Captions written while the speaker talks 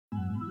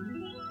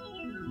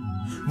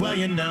Well,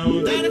 you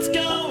know that it's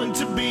going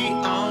to be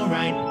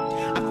alright.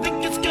 I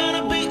think it's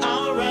gonna be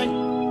alright.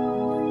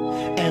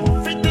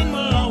 Everything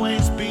will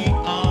always be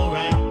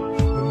alright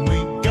when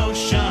we go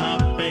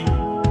shopping.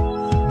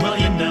 Well,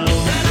 you know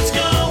that it's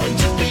going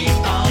to be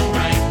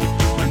alright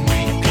when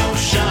we go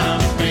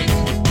shopping.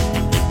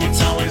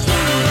 It's always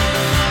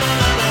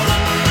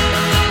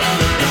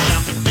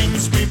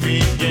shopping's we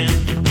begin.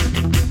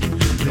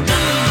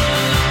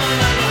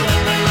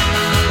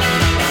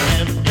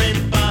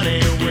 Everybody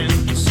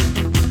wins,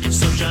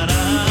 so shut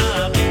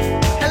up.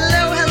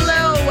 Hello.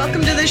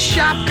 Welcome to the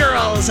Shop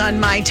Girls on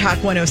My Talk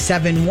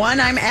 107.1.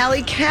 I'm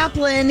Allie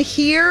Kaplan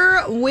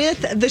here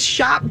with the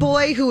shop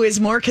boy who is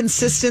more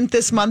consistent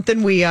this month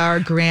than we are,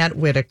 Grant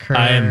Whitaker.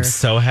 I am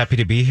so happy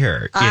to be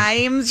here.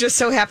 I'm just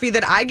so happy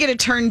that I get a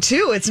turn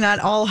too. It's not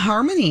all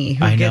Harmony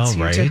who I gets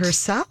know, you to right?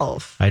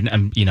 herself.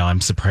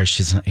 I'm surprised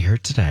she's not here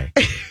today.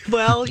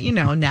 Well,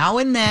 now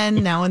and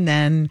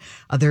then,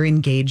 other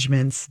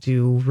engagements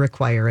do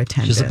require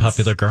attendance. She's a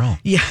popular girl.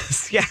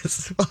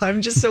 Yes. Well,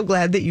 I'm just so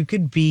glad that you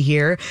could be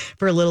here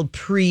for a little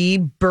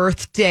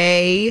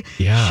pre-birthday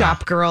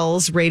Shop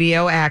Girls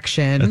radio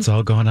action. That's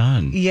all going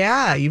on.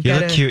 Yeah, You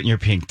look cute in your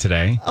pink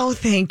today. Oh,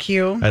 thank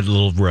you. A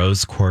little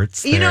rose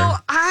quartz there.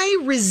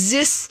 I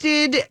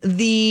resisted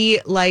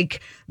the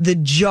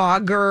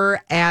jogger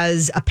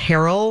as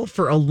apparel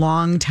for a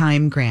long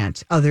time,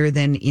 Grant, other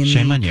than in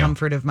Shame the on you.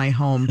 comfort of my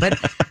home. But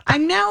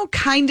I'm now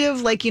kind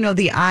of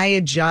the eye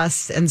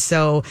adjusts. And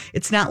so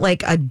it's not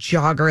like a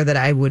jogger that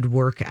I would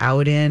work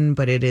out in,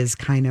 but it is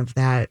kind of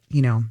that,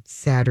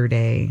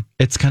 Saturday.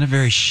 It's kind of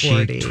very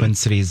Sporty. chic, Twin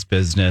Cities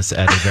business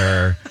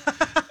editor.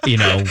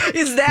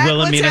 Is that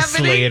Wilhelmina what's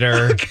happening?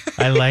 Slater.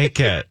 I like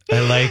it.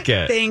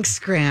 Thanks,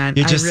 Grant.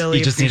 You I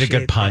really just need a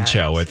good appreciate poncho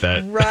that. with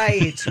it.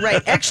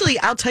 Right. Actually,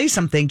 I'll tell you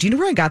something. Do you know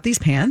where I got these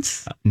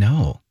pants?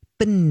 No.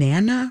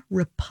 Banana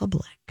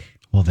Republic.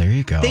 Well, there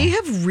you go. They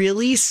have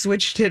really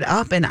switched it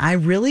up, and I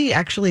really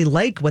actually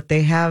like what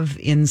they have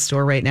in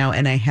store right now,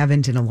 and I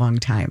haven't in a long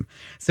time.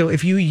 So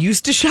if you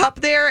used to shop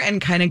there and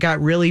kind of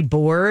got really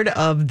bored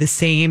of the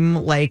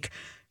same,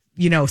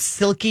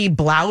 silky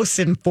blouse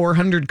in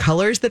 400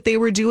 colors that they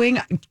were doing,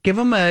 give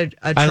them a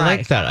try. I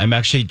like that. I'm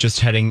actually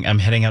I'm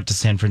heading out to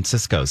San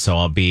Francisco, so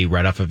I'll be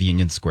right off of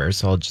Union Square,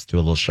 so I'll just do a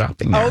little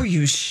shopping there. Oh,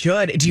 you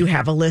should. Do you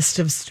have a list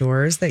of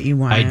stores that you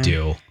want? I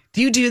do.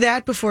 Do you do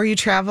that before you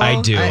travel?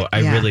 I do. I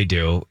yeah. really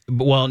do.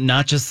 Well,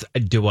 not just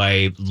do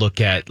I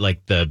look at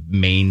the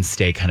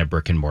mainstay kind of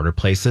brick and mortar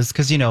places,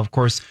 because, of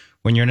course,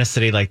 when you're in a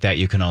city like that,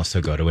 you can also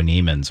go to a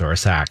Neiman's or a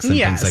Saks and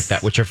things like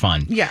that, which are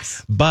fun.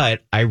 Yes.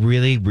 But I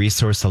really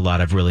resource a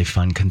lot of really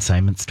fun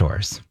consignment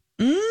stores.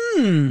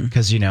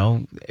 Because,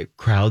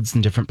 crowds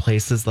in different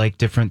places like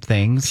different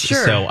things.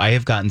 Sure. So I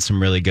have gotten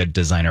some really good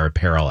designer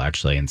apparel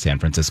actually in San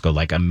Francisco,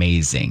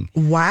 amazing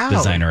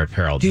designer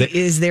apparel.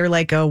 Is there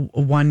a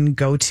one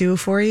go-to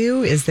for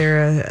you? Is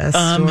there a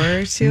store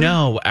or two?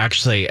 No,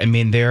 actually, I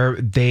mean,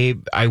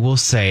 I will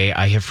say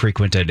I have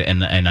frequented,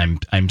 and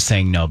I'm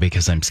saying no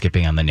because I'm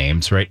skipping on the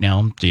names right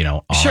now,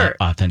 Sure.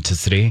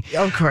 authenticity.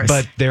 Of course.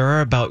 But there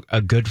are about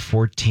a good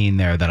 14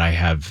 there that I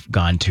have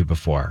gone to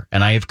before,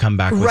 and I have come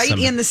back with Right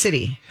in the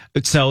city.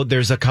 So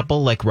there's a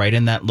couple right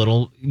in that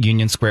little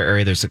Union Square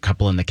area. There's a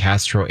couple in the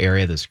Castro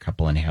area. There's a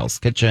couple in Hell's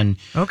Kitchen.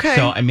 Okay.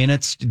 So, I mean,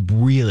 it's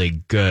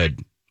really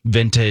good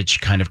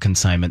vintage kind of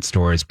consignment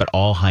stores, but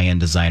all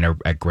high-end designer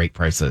at great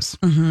prices.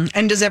 Mm-hmm.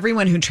 And does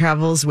everyone who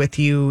travels with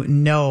you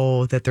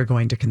know that they're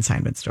going to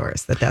consignment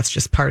stores? That's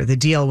just part of the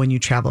deal when you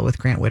travel with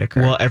Grant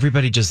Whitaker? Well,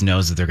 everybody just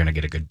knows that they're going to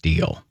get a good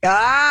deal.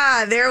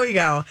 There we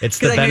go. It's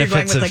the I know you're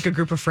benefits going of with a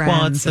group of friends.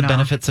 Well, it's the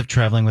benefits of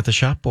traveling with a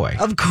shop boy.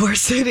 Of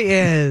course it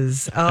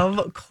is.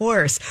 Of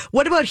course.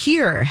 What about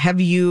here?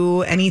 Have you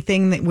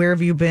where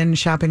have you been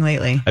shopping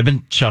lately? I've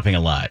been shopping a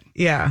lot.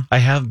 Yeah. I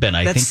have been.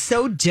 I That's think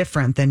so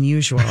different than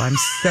usual. I'm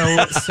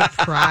so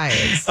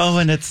surprised. Oh,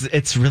 and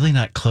it's really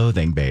not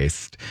clothing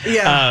based.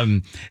 Yeah.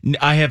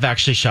 I have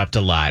actually shopped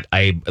a lot.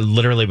 I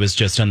literally was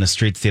just on the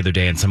streets the other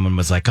day and someone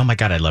was like, "Oh my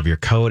God, I love your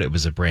coat." It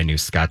was a brand new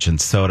Scotch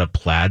and Soda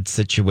plaid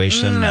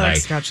situation that I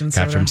Scotch and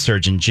got Soda. from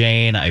Surgeon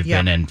Jane. I've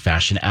been in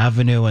Fashion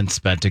Avenue and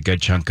spent a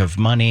good chunk of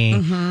money.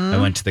 Mm-hmm. I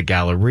went to the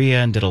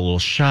Galleria and did a little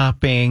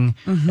shopping.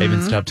 I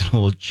even stopped at a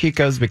little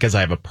Chico's because I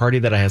have a party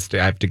that I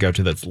have to go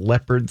to that's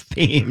leopard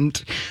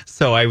themed.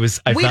 So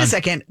Wait a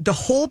second. The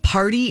whole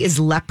party is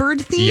leopard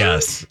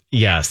themed?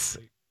 Yes.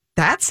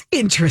 That's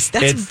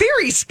interesting. That's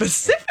very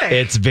specific.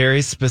 It's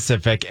very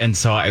specific. And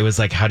so I was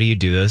like, how do you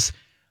do this?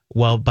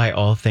 Well, by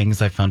all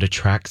things, I found a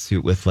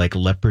tracksuit with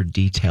leopard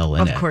detail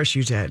in it. Of course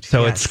you did.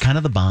 So yes. it's kind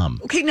of the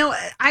bomb. Okay, no,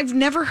 I've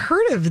never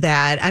heard of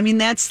that. I mean,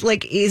 that's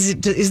is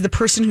the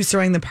person who's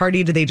throwing the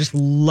party, do they just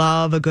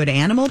love a good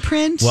animal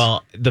print?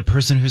 Well, the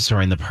person who's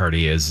throwing the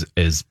party is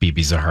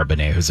Bibi Zahar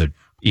Benet, who's a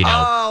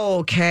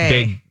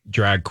big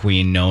drag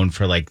queen known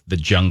for the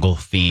jungle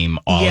theme,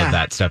 all of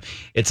that stuff.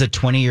 It's a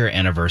 20-year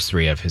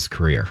anniversary of his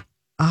career.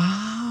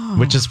 Oh.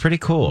 Which is pretty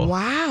cool.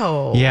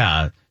 Wow.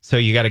 Yeah. So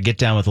you got to get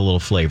down with a little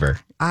flavor.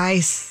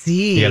 I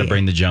see. You got to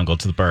bring the jungle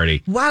to the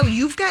party. Wow,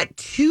 you've got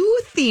 2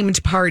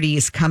 themed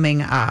parties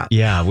coming up.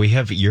 Yeah,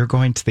 you're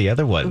going to the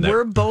other one.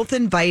 We're both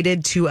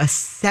invited to a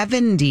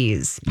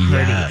 70s party.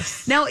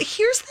 Yes. Now,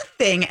 here's the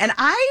thing, and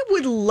I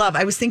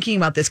was thinking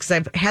about this because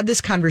I've had this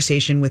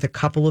conversation with a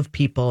couple of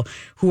people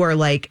who are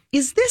like,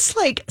 is this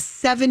like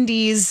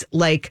 70s,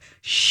 like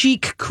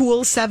chic,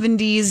 cool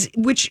 70s,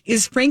 which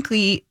is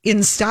frankly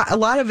in style. A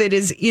lot of it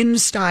is in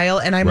style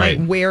and I might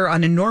wear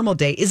on a normal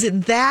day. Is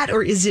it that,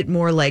 or is it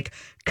more like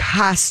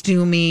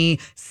costumey,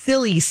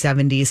 silly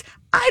 70s?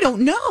 I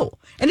don't know.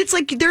 And it's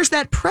like there's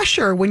that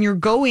pressure when you're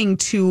going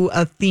to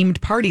a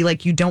themed party,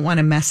 like you don't want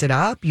to mess it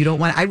up. You don't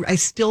want. I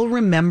still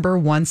remember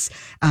once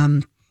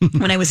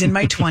when I was in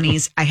my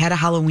 20s, I had a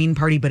Halloween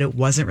party, but it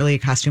wasn't really a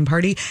costume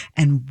party.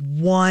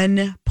 And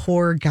one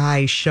poor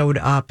guy showed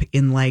up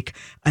in like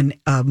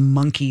a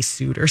monkey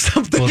suit or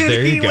something. Well,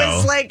 there you he go.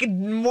 was like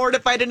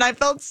mortified, and I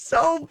felt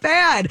so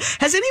bad.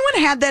 Has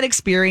anyone had that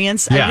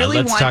experience? Yeah, I really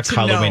let's want talk to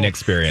Halloween know.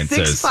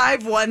 experiences.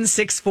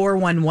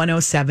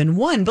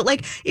 651-641-1071. But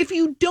like, if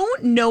you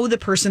don't know the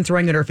person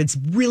throwing it, or if it's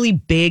really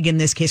big in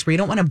this case where you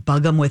don't want to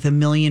bug them with a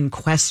million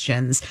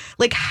questions,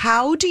 like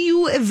how do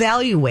you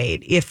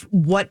evaluate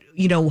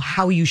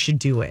how you should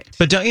do it?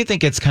 But don't you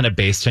think it's kind of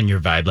based on your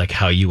vibe, like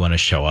how you want to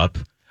show up?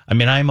 I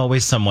mean, I'm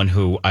always someone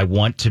who I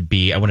want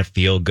to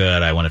feel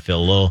good. I want to feel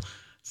a little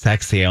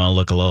sexy. I want to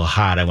look a little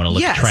hot. I want to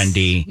look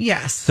trendy.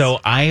 Yes.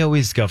 So I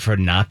always go for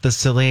not the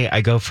silly.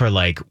 I go for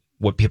like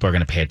what people are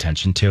going to pay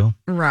attention to.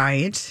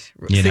 Right.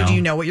 Do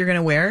you know what you're going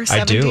to wear? 70s?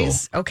 I do.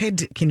 Okay.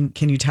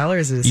 Can you tell, or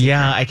is it a secret?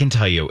 Yeah, I can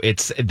tell you.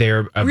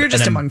 We're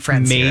just among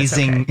friends here. It's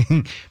amazing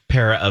okay.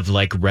 pair of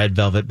like red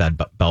velvet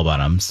bell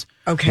bottoms.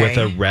 Okay. With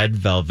a red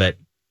velvet,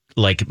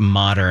 like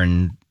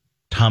modern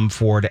Tom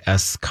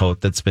Ford-esque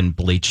coat that's been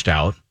bleached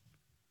out.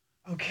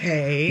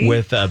 Okay.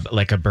 With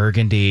a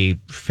burgundy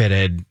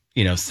fitted,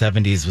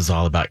 70s was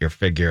all about your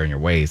figure and your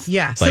waist.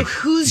 Yeah. Like, so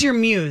who's your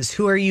muse?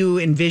 Who are you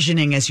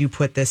envisioning as you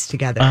put this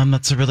together?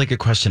 That's a really good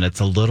question. It's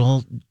a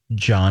little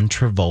John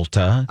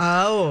Travolta.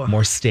 Oh.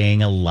 More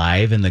staying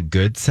alive in the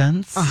good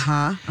sense.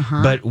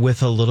 But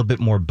with a little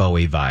bit more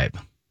Bowie vibe.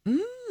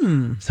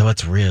 So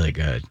it's really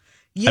good.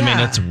 Yeah. I mean,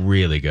 it's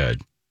really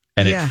good.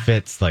 And it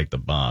fits like the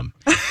bomb.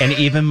 And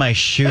even my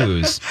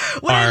shoes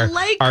are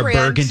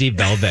burgundy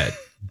velvet.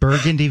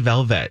 Burgundy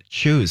velvet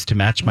shoes to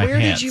match my pants.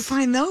 Where did you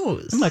find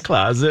those? In my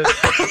closet.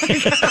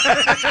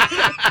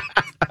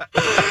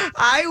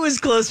 I was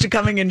close to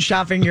coming and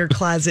shopping your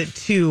closet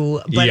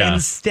too, but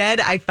instead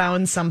I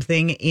found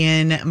something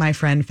in my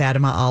friend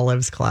Fatima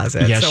Olive's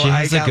closet. Yeah, so she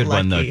has a good lucky.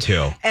 one though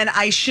too. And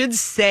I should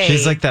say,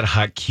 she's like that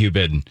hot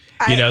Cuban,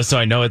 so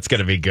I know it's going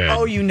to be good.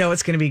 Oh,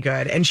 it's going to be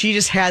good. And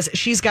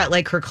she's got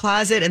like her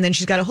closet, and then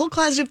she's got a whole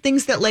closet of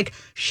things that like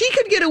she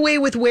could get away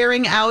with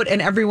wearing out,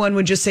 and everyone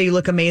would just say you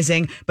look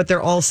amazing, but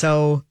they're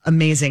also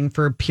amazing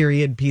for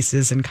period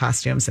pieces and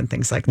costumes and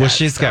things like that. Well,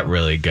 she's got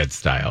really good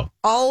style.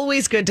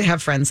 Always good to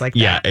have friends like that.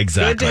 Yeah,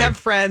 exactly. Good to have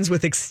friends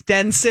with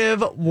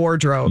extensive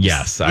wardrobes.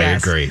 Yes, I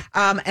agree.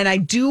 And I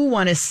do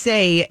want to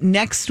say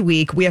next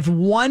week, we have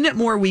one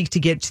more week to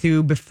get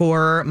to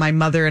before my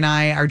mother and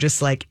I are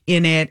just like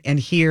in it and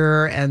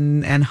here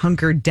and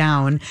hunkered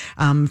down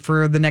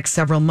for the next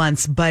several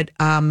months. But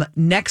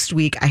next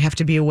week, I have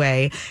to be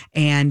away,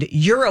 and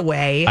you're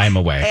away. I'm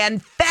away.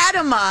 And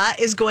Fatima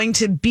is going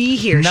to be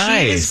here.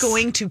 Nice. She is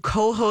going to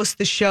co-host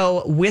the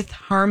show with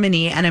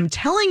Harmony. And I'm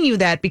telling you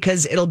that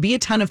because it'll be a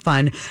ton of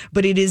fun,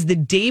 but it is the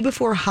day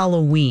before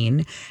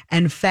Halloween,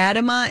 and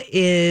Fatima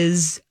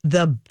is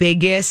the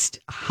biggest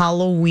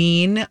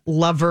Halloween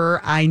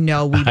lover I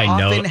know. I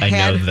know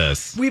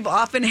this. We've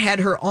often had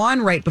her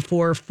on right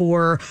before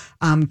for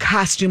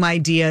costume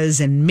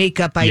ideas and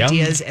makeup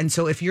ideas. And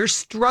so if you're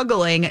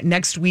struggling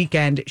next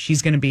weekend,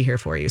 she's going to be here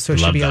for you. So it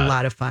should be a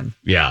lot of fun.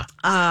 Yeah.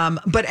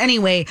 But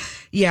anyway,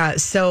 yeah.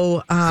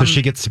 So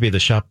she gets to be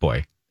the shop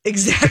boy.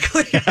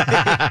 Exactly.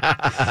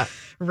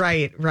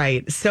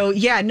 Right. So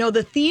yeah, no,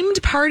 the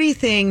themed party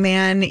thing,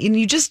 man, and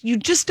you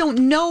just don't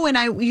know. And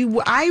I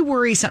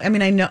worry.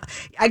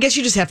 I guess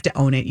you just have to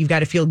own it. You've got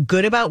to feel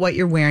good about what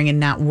you're wearing and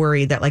not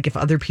worry that like if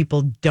other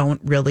people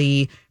don't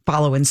really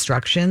follow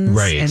instructions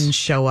and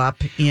show up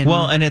in.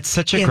 Well, and it's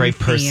such a great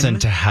person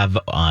to have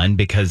on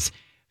because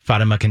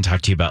Fatima can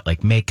talk to you about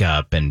like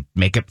makeup and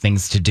makeup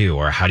things to do,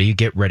 or how do you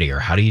get ready, or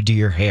how do you do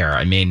your hair?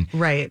 I mean,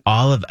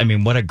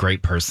 what a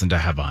great person to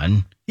have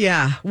on.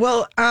 Yeah.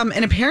 Well,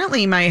 and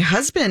apparently my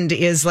husband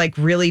is like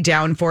really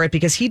down for it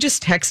because he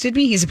just texted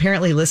me. He's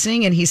apparently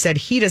listening, and he said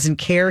he doesn't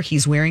care.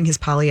 He's wearing his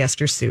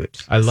polyester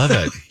suit. I love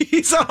it.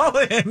 He's all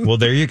in. Well,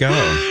 there you go.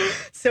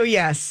 So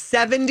yeah,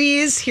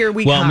 70s, here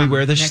we come. Well, and we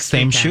wear the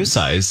same shoe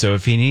size, so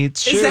if he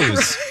needs shoes.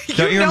 Right?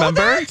 Don't you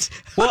remember? That?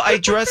 Well, I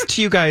dressed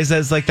you guys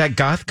as like that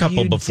goth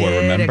couple before,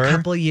 remember? A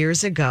couple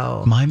years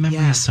ago. My memory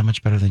is so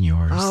much better than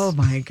yours. Oh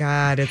my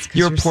God. It's 'cause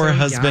your you're poor so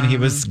husband, young. he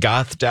was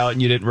gothed out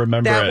and you didn't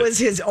remember it. That was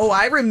his,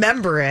 I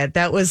remember it.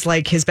 That was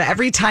like his,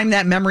 every time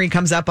that memory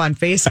comes up on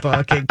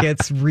Facebook, it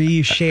gets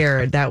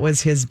reshared. That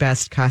was his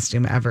best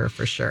costume ever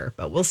for sure.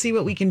 But we'll see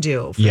what we can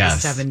do for the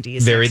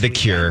 70s. Very The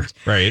Cure,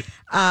 right?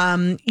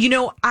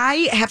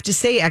 I have to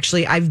say,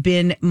 actually,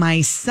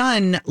 my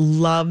son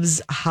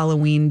loves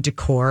Halloween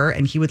decor,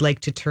 and he would like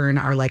to turn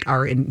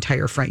our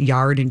entire front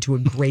yard into a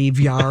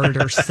graveyard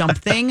or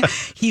something.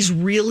 He's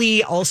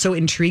really also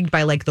intrigued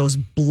by like those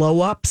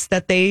blow ups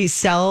that they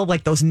sell,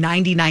 like those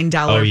 $99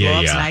 blow ups. yeah.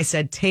 And I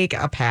said, take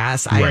a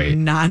pass. I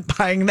am not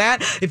buying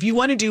that. If you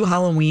want to do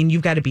Halloween,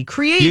 you've got to be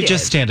creative. You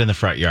just stand in the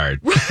front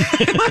yard.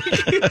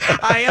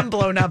 I am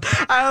blown up.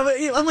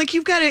 I'm like,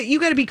 you've got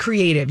to be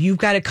creative. You've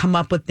got to come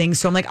up with things.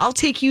 So I'm like, I'll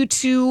take you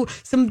to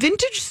some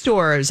vintage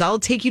stores. I'll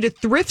take you to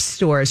thrift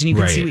stores and you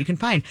can see what you can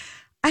find.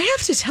 I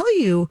have to tell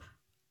you,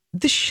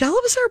 the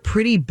shelves are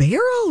pretty bare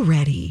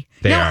already.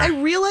 I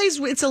realize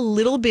it's a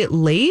little bit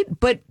late,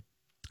 but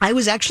I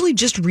was actually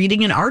just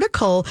reading an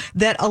article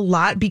that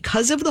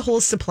because of the whole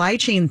supply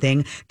chain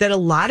thing, that a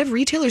lot of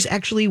retailers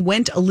actually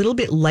went a little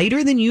bit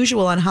lighter than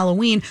usual on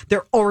Halloween.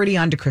 They're already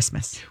on to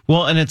Christmas.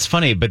 Well, and it's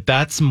funny, but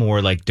that's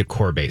more like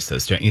decor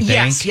basis, don't you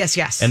think?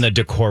 Yes. In the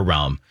decor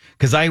realm.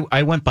 Because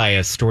I went by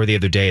a store the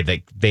other day that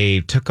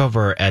they took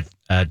over at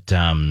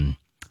the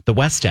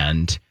West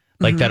End,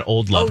 like that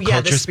old Love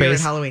Culture the Spirit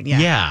space. Halloween,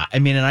 Yeah. I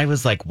mean, and I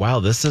was like, wow,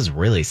 this is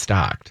really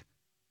stocked.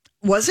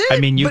 Was it? I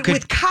mean,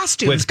 with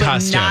costumes,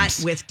 but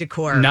not with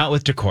decor. Not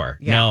with decor.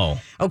 Yeah. No.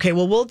 Okay,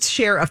 well, we'll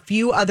share a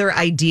few other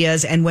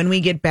ideas. And when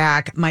we get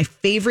back, my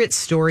favorite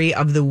story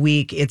of the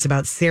week, it's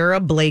about Sarah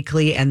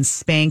Blakely and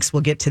Spanx.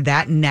 We'll get to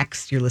that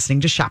next. You're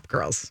listening to Shop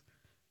Girls.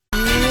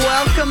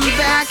 Welcome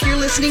back. You're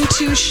listening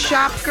to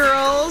Shop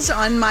Girls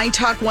on My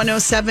Talk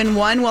 107.1.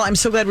 Well, I'm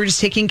so glad we're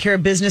just taking care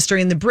of business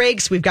during the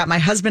breaks. We've got my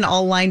husband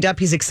all lined up.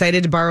 He's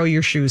excited to borrow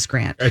your shoes,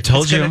 Grant. I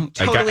told you.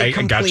 I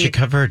got you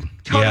covered.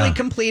 Totally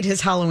complete his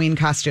Halloween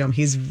costume.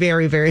 He's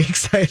very, very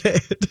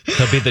excited.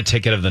 He'll be the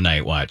ticket of the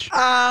night. Watch.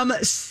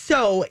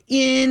 So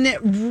in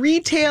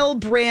retail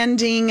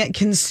branding,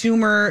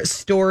 consumer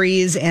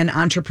stories, and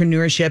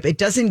entrepreneurship, it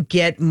doesn't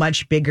get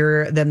much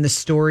bigger than the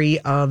story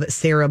of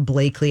Sarah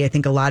Blakely. I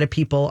think a lot of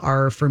people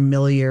are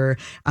familiar.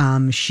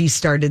 She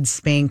started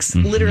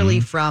Spanx literally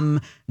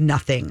from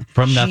nothing.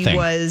 She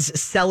was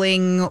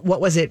selling, what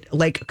was it,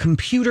 like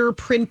computer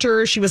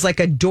printer. She was like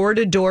a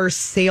door-to-door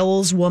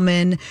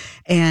saleswoman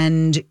and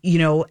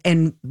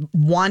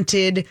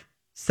wanted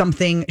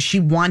something. She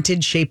wanted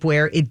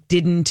shapewear. It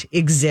didn't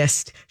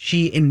exist.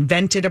 She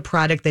invented a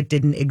product that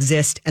didn't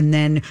exist. And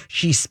then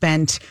she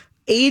spent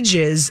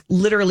ages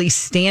literally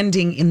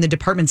standing in the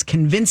departments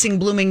convincing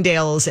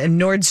Bloomingdale's and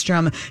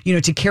Nordstrom,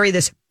 to carry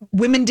this.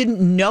 Women didn't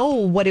know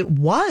what it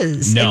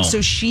was. No. And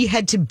so she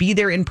had to be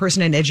there in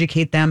person and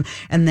educate them.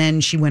 And then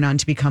she went on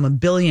to become a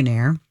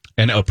billionaire.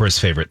 And Oprah's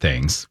favorite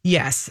things.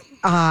 Yes,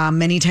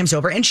 many times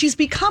over. And she's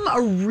become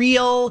a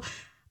real,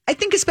 I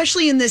think,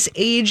 especially in this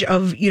age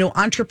of,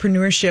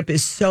 entrepreneurship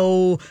is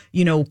so,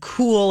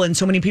 cool and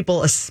so many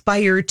people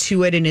aspire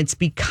to it. And it's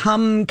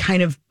become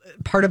kind of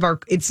part of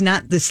it's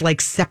not this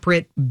like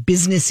separate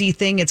businessy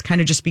thing. It's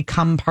kind of just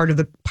become part of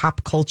the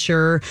pop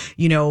culture,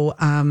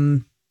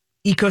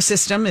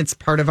 ecosystem. It's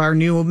part of our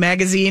new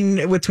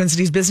magazine with Twin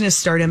Cities Business,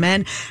 Stardom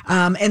Men.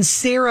 And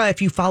Sarah,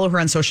 if you follow her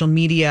on social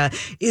media,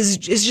 is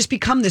just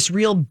become this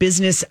real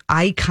business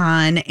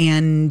icon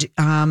and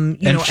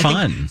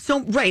fun.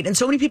 And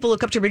so many people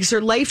look up to her because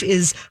her life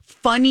is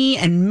funny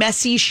and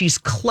messy. She's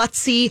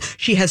klutzy.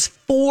 She has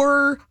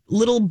 4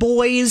 little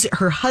boys.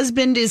 Her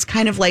husband is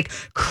kind of like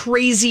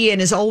crazy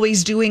and is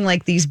always doing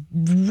like these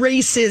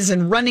races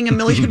and running a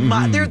million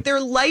miles. Their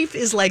life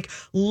is like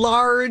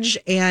large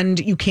and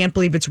you can't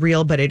believe it's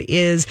real, but it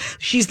is.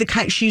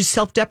 She's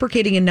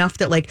self-deprecating enough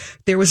that like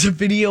there was a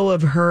video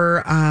of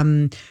her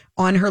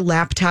on her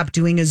laptop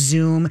doing a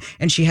Zoom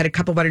and she had a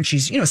cup of water and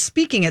she's,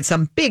 speaking at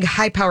some big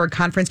high-powered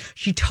conference.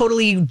 She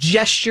totally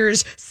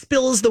gestures,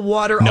 spills the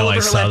water all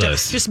over her laptop,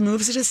 just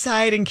moves it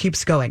aside and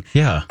keeps going.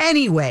 Yeah.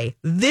 Anyway,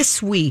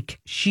 this week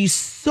she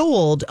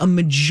sold a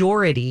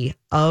majority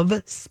of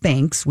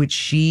Spanx, which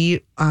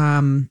she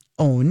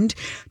owned,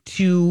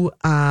 to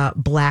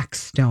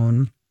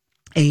Blackstone,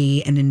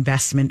 an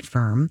investment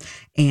firm,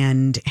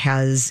 and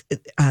has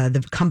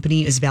the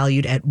company is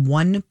valued at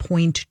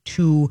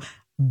 $1.2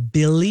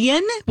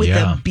 billion with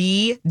a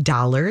B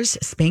dollars.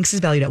 Spanx is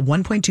valued at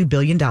 $1.2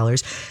 billion.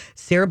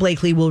 Sarah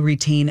Blakely will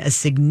retain a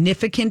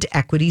significant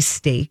equity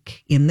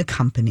stake in the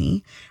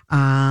company,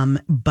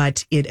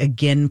 but it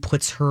again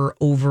puts her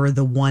over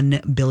the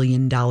 $1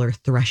 billion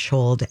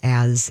threshold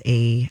as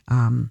a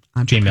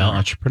entrepreneur. Female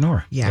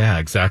entrepreneur. Yeah,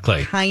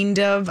 exactly. Kind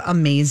of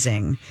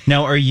amazing.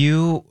 Now, are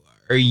you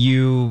a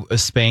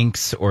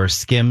Spanx or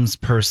Skims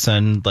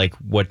person? Like,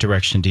 what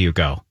direction do you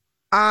go?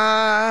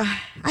 I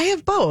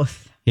have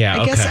both.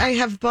 Yeah, I guess I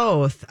have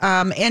both.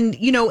 And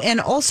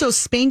also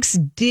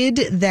Spanx did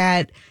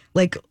that,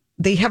 like,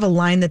 they have a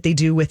line that they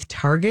do with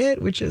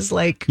Target, which is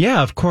like,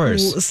 yeah, of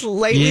course,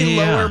 slightly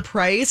lower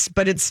price,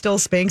 but it's still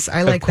Spanx.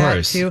 I like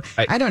that too.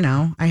 I don't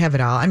know. I have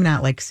it all. I'm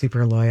not like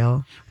super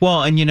loyal.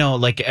 Well, and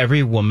like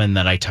every woman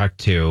that I talk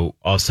to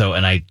also,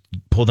 and I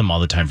pull them all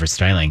the time for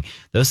styling.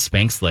 Those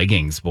Spanx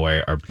leggings,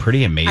 boy, are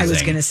pretty amazing. I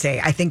was going to say,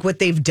 I think what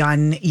they've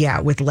done,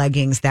 with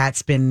leggings,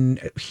 that's been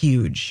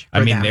huge.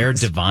 I mean, they're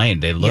divine.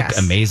 They look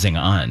amazing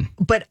on.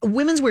 But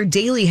Women's Wear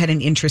Daily had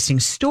an interesting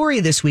story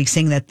this week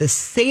saying that the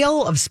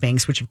sale of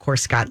Spanx, which of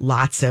course got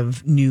lots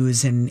of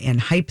news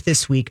and hype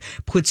this week,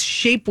 puts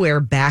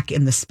shapewear back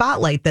in the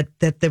spotlight. That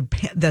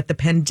the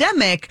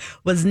pandemic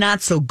was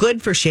not so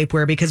good for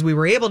shapewear because we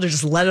were able to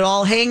just let it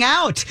all hang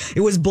out.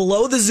 It was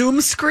below the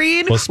Zoom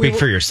screen. Well, speak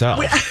for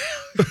yourself.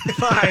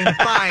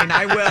 Fine,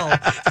 I will.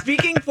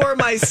 Speaking for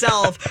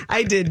myself,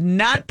 I did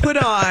not put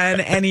on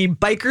any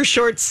biker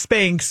short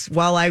Spanx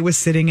while I was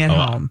sitting at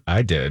home.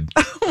 I did.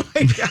 Oh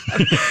my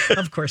God.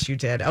 Of course you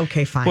did.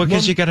 Okay, fine. Well,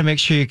 because you got to make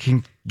sure you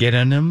can get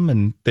in them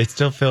and they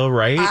still feel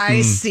right.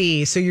 I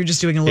see. So you're just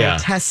doing a little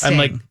testing. I'm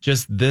like,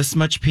 just this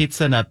much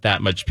pizza, not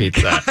that much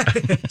pizza.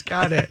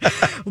 Got it.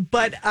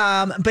 But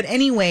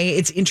anyway,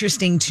 it's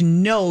interesting to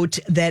note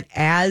that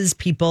as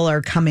people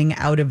are coming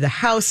out of the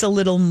house a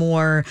little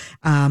more,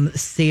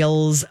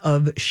 sales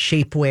of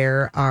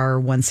shapewear are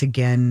once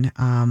again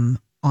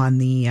on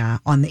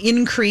the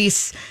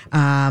increase,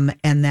 and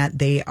that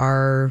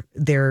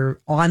their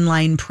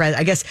online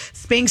I guess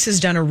Spanx has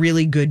done a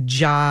really good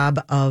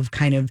job of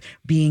kind of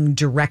being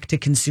direct to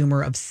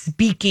consumer, of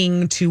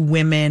speaking to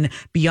women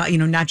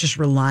beyond, not just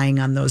relying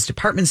on those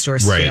department store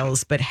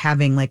sales, but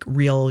having like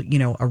real,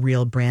 a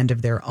real brand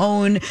of their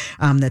own,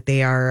 that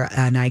they are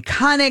an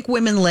iconic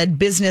women-led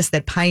business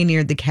that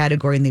pioneered the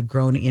category, and they've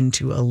grown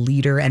into a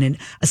leader and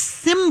a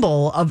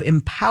symbol of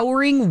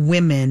empowering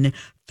women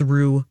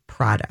through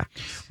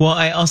product. Well,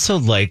 I also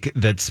like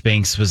that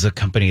Spanx was a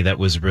company that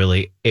was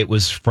it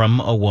was from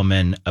a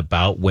woman,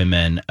 about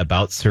women,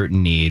 about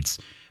certain needs,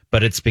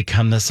 but it's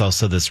become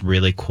this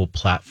really cool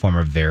platform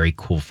of very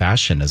cool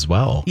fashion as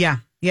well. Yeah.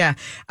 Yeah.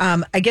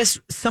 I guess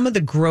some of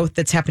the growth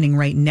that's happening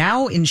right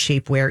now in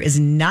shapewear is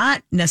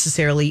not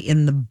necessarily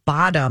in the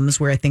bottoms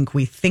where I think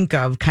we think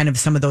of kind of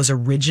some of those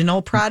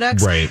original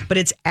products. Right. But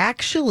it's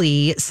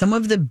actually some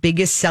of the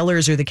biggest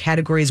sellers or the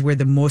categories where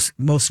the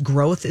most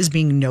growth is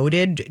being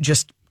noted,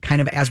 just kind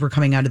of as we're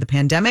coming out of the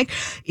pandemic,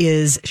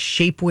 is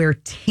shapewear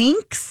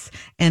tanks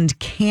and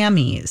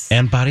camis.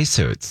 And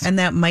bodysuits. And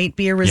that might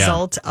be a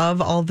result of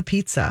all the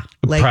pizza.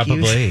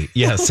 Probably.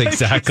 Yes,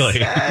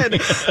 exactly.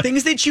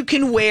 Things that you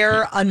can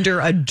wear under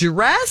a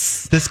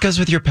dress. This goes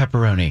with your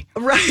pepperoni.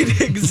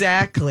 Right,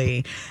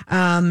 exactly.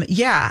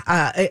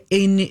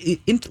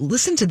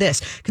 Listen to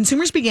this.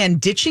 Consumers began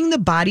ditching the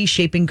body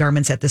shaping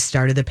garments at the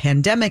start of the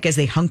pandemic as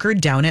they hunkered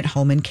down at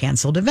home and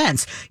canceled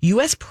events.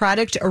 U.S.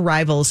 product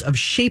arrivals of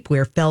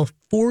shapewear fell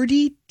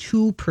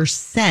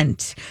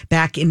 42%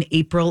 back in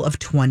April of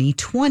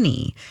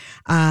 2020,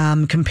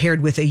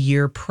 compared with a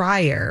year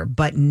prior.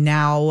 But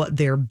now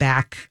they're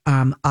back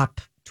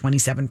up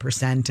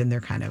 27%, and they're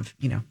kind of,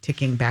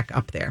 ticking back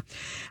up there.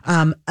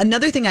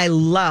 Another thing I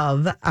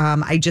love,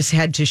 I just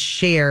had to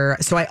share.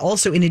 So I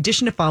also, in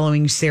addition to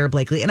following Sarah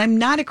Blakely, and I'm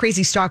not a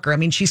crazy stalker. I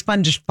mean, she's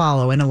fun to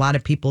follow, and a lot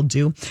of people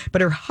do.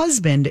 But her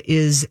husband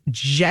is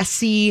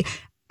Jesse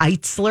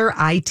Itzler,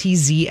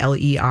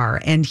 Itzler,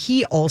 and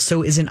he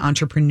also is an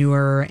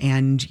entrepreneur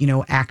and,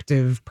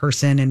 active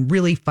person and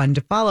really fun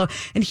to follow.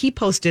 And he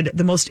posted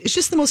it's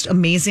just the most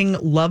amazing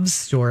love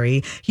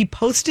story. He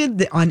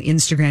posted on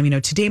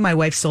Instagram, today my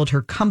wife sold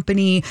her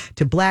company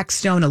to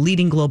Blackstone, a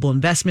leading global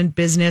investment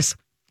business.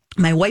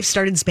 My wife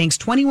started Spanx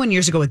 21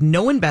 years ago with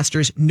no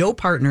investors, no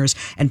partners,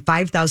 and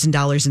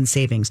 $5,000 in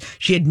savings.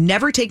 She had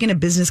never taken a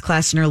business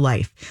class in her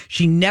life.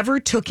 She never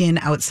took in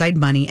outside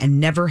money and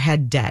never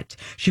had debt.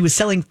 She was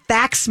selling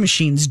fax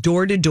machines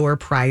door to door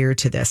prior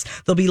to this.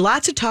 There'll be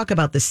lots of talk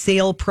about the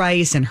sale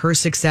price and her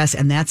success,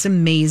 and that's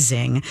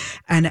amazing.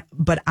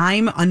 But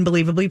I'm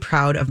unbelievably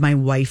proud of my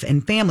wife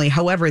and family.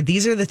 However,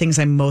 these are the things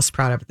I'm most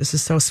proud of. This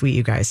is so sweet,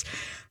 you guys.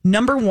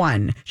 Number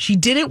one, she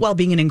did it while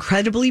being an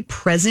incredibly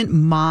present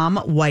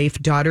mom, wife,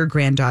 daughter,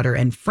 granddaughter,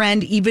 and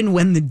friend. Even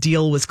when the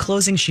deal was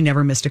closing, she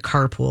never missed a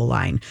carpool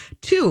line.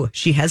 2,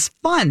 she has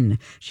fun.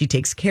 She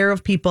takes care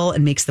of people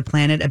and makes the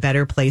planet a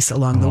better place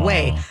along the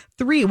way.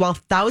 3, while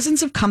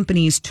thousands of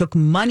companies took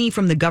money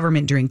from the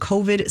government during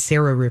COVID,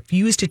 Sarah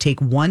refused to take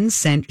 1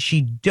 cent.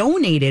 She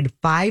donated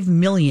 $5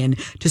 million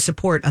to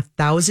support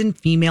 1,000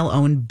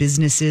 female-owned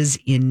businesses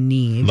in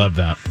need. Love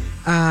that.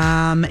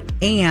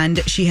 And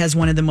she has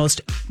one of the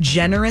most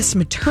generous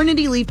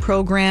maternity leave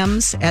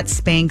programs at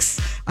Spanx,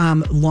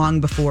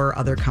 long before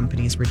other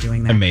companies were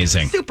doing that.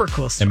 Amazing. Super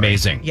cool story.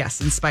 Amazing.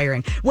 Yes,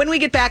 inspiring. When we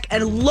get back, a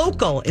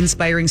local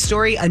inspiring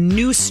story, a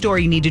new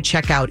story you need to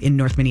check out in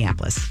North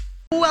Minneapolis.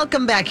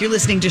 Welcome back. You're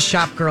listening to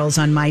Shop Girls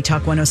on My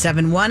Talk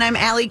 107.1. I'm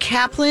Allie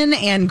Kaplan,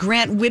 and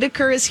Grant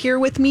Whitaker is here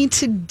with me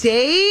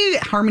today.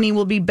 Harmony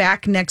will be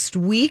back next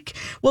week.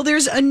 Well,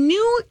 there's a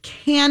new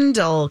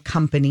candle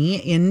company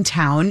in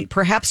town.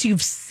 Perhaps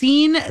you've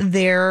seen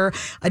their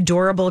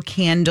adorable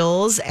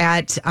candles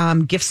at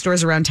gift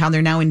stores around town.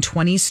 They're now in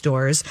 20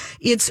 stores.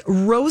 It's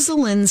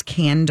Rosalind's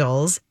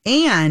Candles,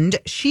 and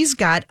she's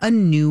got a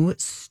new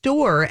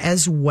store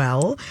as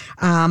well,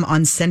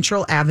 on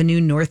Central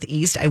Avenue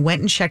Northeast. I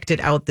went and checked it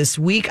out this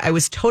week. I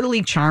was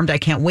totally charmed. I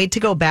can't wait to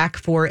go back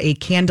for a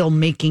candle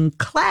making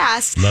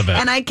class. Love it.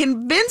 And I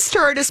convinced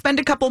her to spend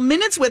a couple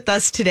minutes with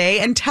us today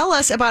and tell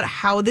us about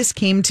how this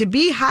came to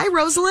be. Hi,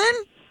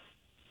 Rosalind.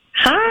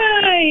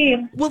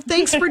 Hi. Well,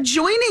 thanks for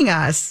joining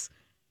us.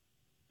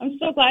 I'm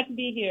so glad to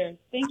be here.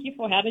 Thank you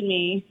for having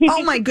me.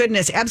 Oh, my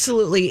goodness.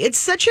 Absolutely. It's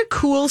such a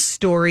cool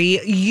story.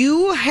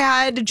 You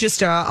had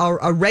just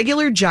a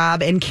regular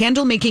job, and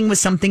candle making was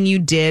something you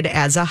did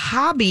as a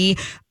hobby.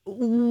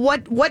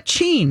 What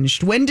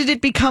changed? When did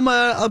it become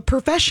a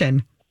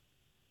profession?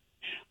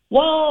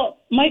 Well,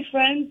 my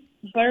friends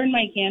burned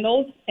my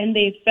candles, and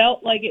they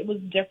felt like it was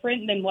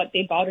different than what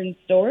they bought in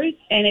stores,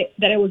 and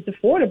that it was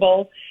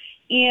affordable.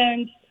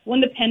 And when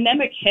the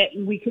pandemic hit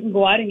and we couldn't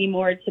go out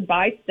anymore to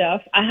buy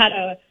stuff, I had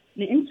an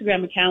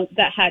Instagram account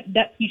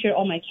that featured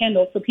all my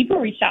candles. So people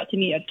reached out to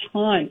me a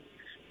ton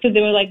because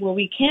they were like, well,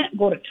 we can't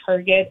go to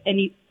Target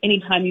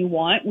anytime you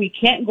want. We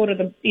can't go to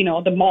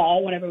the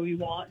mall whenever we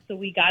want. So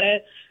we got to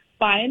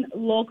find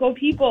local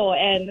people.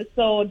 And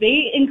so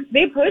they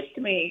pushed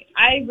me.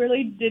 I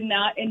really did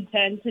not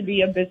intend to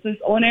be a business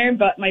owner,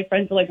 but my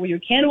friends were like, well, your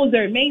candles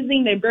are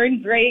amazing. They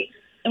burn great,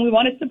 and we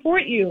want to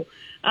support you.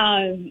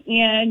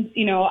 And,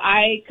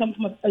 I come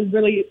from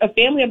a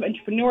family of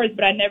entrepreneurs,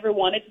 but I never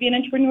wanted to be an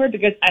entrepreneur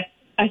because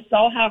I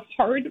saw how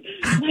hard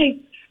my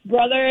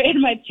brother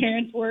and my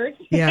parents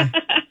worked. Yeah.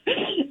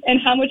 And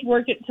how much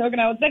work it took.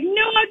 And I was like, no,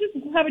 I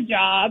just have a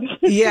job.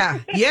 Yeah.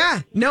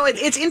 No,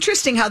 it's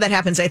interesting how that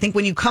happens. I think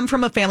when you come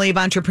from a family of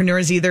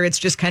entrepreneurs, either it's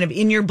just kind of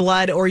in your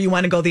blood or you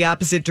want to go the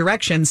opposite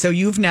direction. So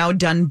you've now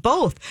done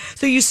both.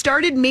 So you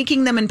started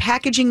making them and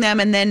packaging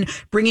them and then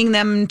bringing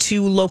them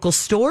to local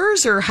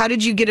stores, or how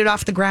did you get it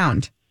off the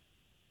ground?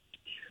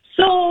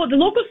 So the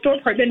local store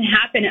part didn't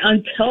happen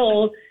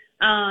until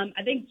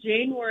I think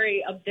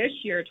January of this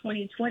year,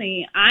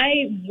 2020.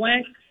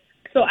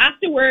 So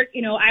after work,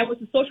 I was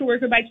a social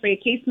worker by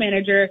trade, case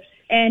manager.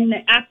 And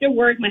after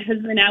work, my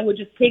husband and I would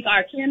just take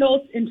our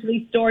candles into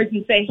these stores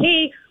and say,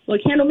 hey, we're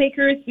candle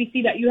makers. We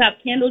see that you have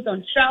candles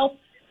on shelf.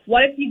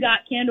 What if you got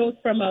candles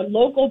from a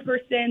local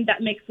person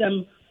that makes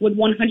them with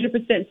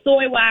 100%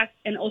 soy wax?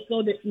 And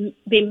also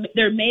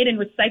they're made in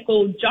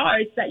recycled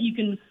jars that you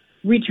can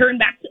return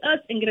back to us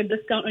and get a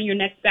discount on your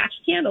next batch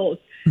of candles.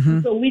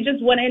 Mm-hmm. So we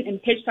just went in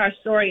and pitched our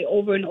story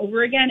over and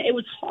over again. It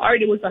was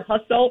hard. It was a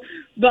hustle.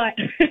 But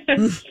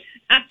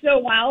after a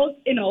while,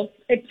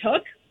 it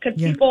took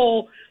because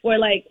people were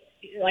like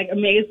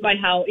amazed by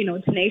how,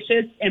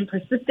 tenacious and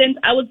persistent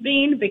I was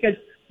being, because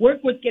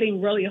work was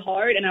getting really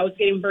hard and I was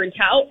getting burnt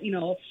out.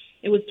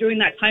 It was during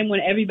that time when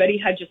everybody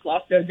had just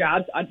lost their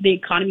jobs. The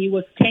economy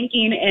was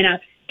tanking, and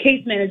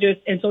case managers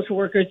and social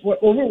workers were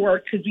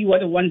overworked because we were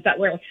the ones that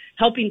were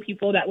helping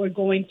people that were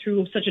going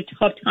through such a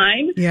tough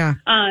time. Yeah.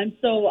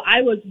 So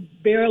I was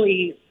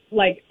barely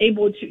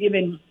able to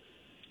even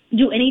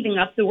do anything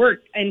after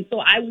work. And so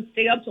I would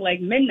stay up to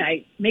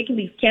midnight making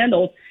these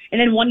candles. And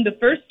then one of the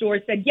first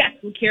stores said, yes,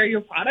 we'll carry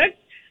your product.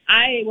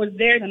 I was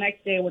there the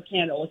next day with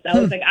candles. I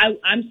was like,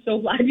 I'm so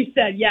glad you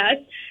said yes.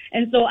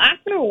 And so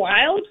after a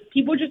while,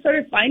 people just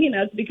started finding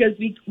us because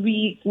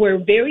we were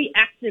very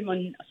active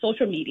on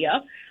social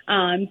media.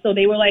 So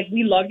they were like,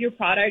 we love your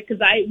product,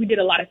 because we did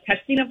a lot of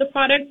testing of the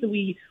product. So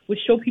we would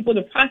show people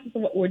the process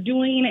of what we're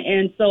doing.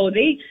 And so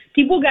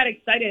people got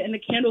excited, and the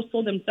candles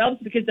sold themselves,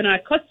 because then our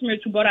customers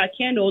who bought our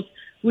candles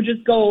would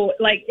just go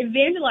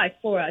evangelize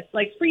for us,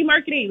 free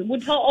marketing.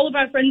 We'd tell all of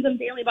our friends and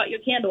family about your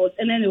candles,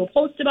 and then they would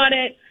post about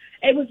it.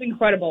 It was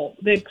incredible.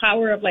 The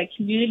power of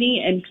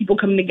community and people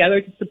coming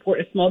together to support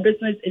a small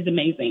business is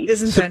amazing.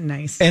 Isn't that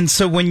nice? And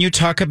so when you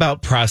talk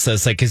about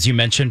process, as you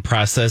mentioned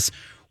process,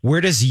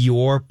 where does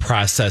your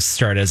process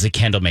start as a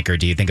candle maker?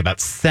 Do you think about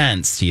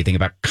scents? Do you think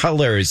about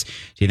colors?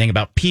 Do you think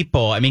about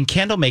people? I mean,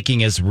 candle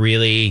making is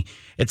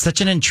it's such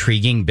an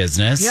intriguing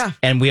business. Yeah.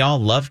 And we all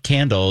love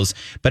candles,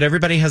 but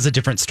everybody has a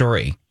different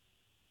story.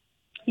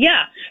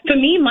 Yeah. For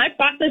me, my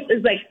process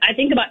is I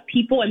think about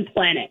people and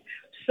planet.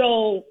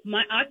 So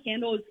our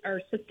candles are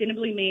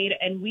sustainably made,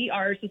 and we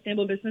are a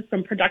sustainable business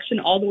from production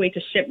all the way to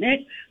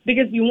shipment,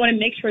 because we want to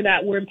make sure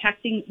that we're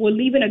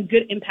leaving a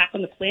good impact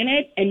on the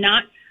planet and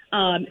not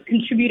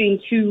contributing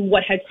to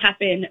what has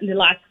happened in the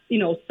last,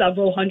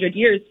 several hundred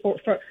years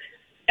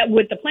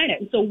with the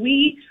planet. And so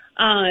we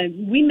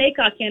make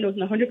our candles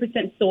in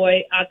 100%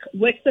 soy, our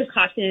wicks are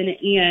cotton, and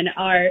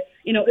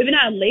even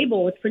our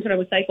label is printed on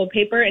recycled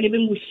paper. And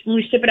even when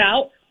we ship it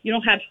out, you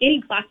don't have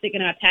any plastic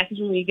in our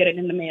packaging when you get it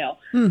in the mail.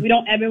 We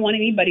don't ever want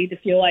anybody to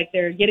feel like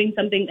they're getting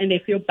something and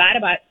they feel bad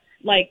about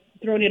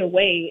throwing it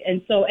away.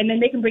 And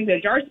then they can bring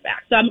their jars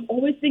back. So I'm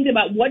always thinking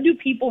about, what do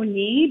people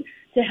need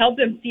to help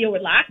them feel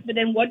relaxed? But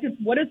then what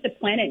does the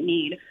planet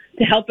need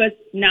to help us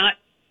not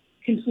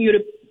continue to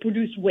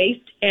produce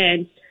waste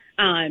and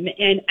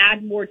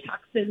add more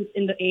toxins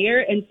in the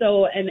air? And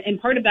so,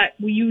 and part of that,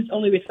 we use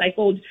only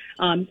recycled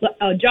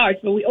jars,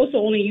 but we also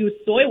only use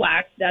soy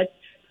wax that's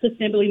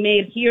sustainably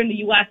made here in the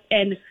U.S.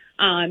 And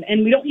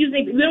And we don't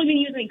even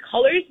use any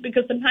colors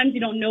because sometimes you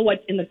don't know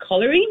what's in the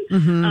coloring.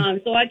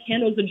 So our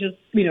candles are just,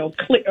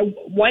 clear,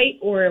 white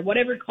or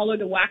whatever color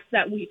the wax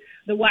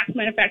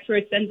manufacturer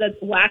sends us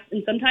wax.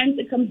 And sometimes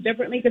it comes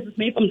differently because it's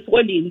made from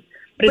soybeans,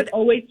 but it's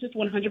always just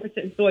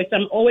 100% soy. So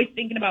I'm always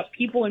thinking about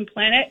people and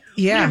planet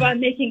whenever I'm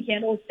making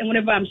candles and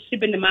whenever I'm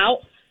shipping them out.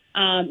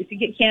 If you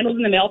get candles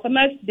in the mail from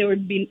us, there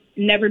would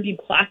never be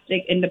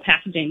plastic in the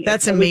packaging.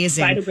 That's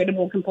amazing.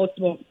 Biodegradable,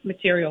 compostable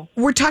material.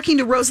 We're talking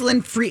to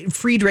Rosalind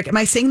Friedrich. Am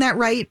I saying that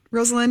right,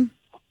 Rosalind?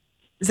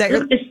 Is that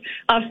your?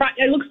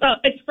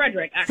 It's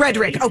Frederick. Actually.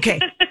 Frederick. Okay.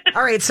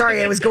 All right.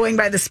 Sorry, I was going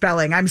by the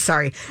spelling. I'm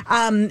sorry.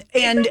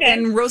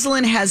 And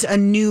Rosalind has a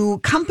new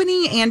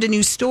company and a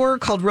new store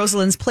called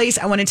Rosalind's Place.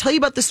 I want to tell you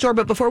about the store,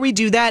 but before we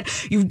do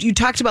that, you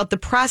talked about the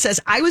process.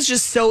 I was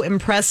just so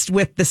impressed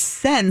with the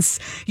scents.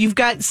 You've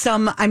got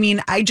some. I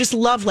mean, I just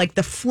love like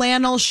the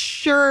flannel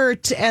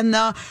shirt and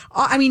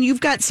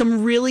you've got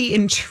some really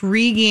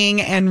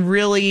intriguing and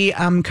really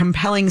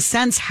compelling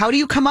scents. How do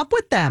you come up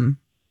with them?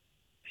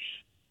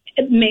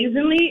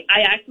 Amazingly,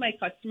 I ask my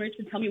customers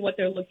to tell me what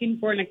they're looking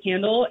for in a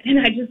candle, and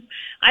I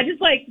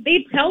just like,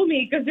 they tell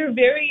me because they're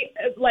very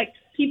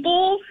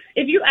people.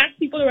 If you ask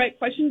people the right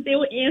questions, they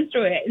will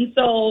answer it. And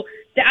so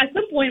at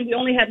some point, we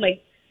only had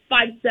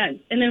 5 cents,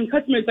 and then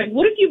customers like,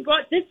 "What if you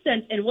brought this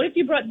scent, and what if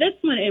you brought this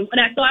one?" And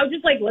so I would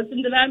just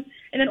listen to them,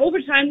 and then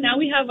over time, now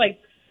we have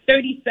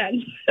 30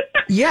 cents.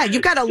 Yeah,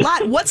 you've got a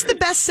lot. What's the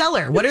best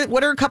seller? What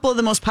are a couple of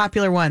the most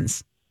popular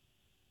ones?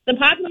 The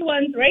popular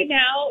ones right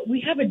now, we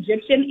have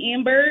Egyptian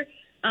Amber,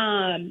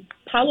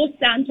 Palo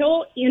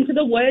Santo, Into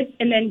the Woods,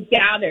 and then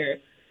Gather.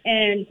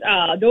 And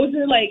those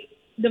are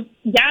the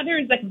Gather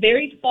is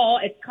very fall.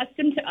 It's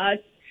custom to us.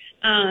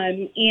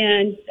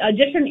 And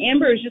Egyptian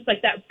Amber is just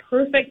that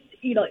perfect,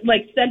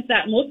 scent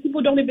that most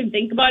people don't even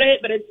think about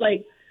it, but it's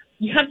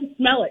you have to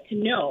smell it to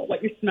know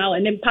what you're smelling.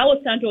 And then Palo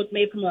Santo is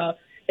made from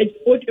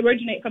it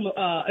originates from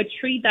a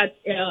tree that's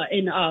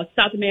in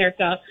South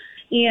America.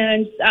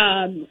 And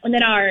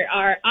then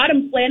our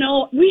autumn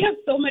flannel, we have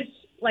so much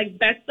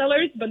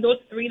bestsellers, but those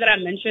 3 that I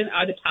mentioned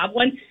are the top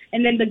one.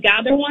 And then the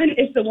Gather one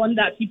is the one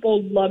that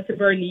people love to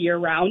burn year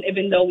round,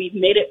 even though we've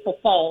made it for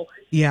fall.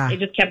 Yeah. It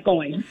just kept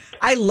going.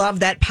 I love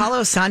that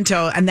Palo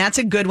Santo, and that's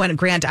a good one.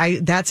 Grant,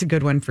 that's a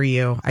good one for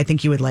you. I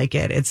think you would like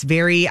it. It's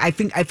I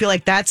feel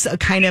like that's a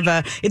kind of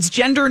it's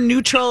gender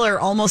neutral or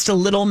almost a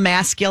little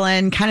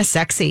masculine, kind of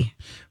sexy.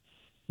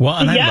 Well,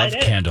 and I love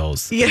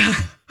candles. Yeah.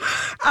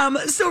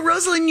 So,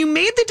 Rosalind, you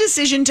made the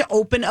decision to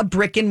open a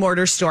brick and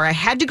mortar store. I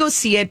had to go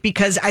see it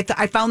because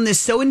I found this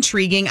so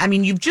intriguing. I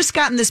mean, you've just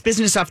gotten this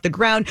business off the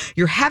ground.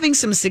 You're having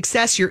some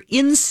success. You're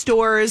in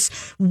stores.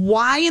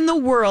 Why in the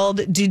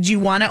world did you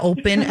want to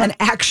open an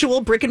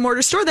actual brick and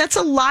mortar store? That's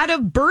a lot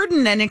of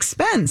burden and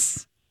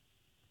expense.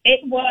 It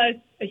was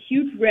a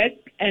huge risk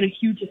and a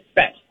huge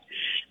expense.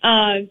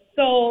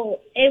 So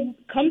it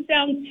comes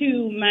down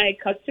to my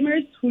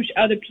customers, which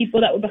are the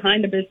people that were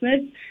behind the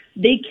business.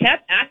 They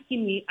kept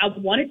asking me, I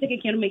want to take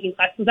a candle making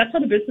class because that's how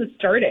the business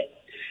started.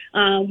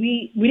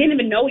 We didn't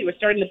even know we were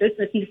starting the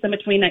business in December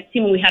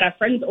 2019 when we had our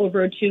friends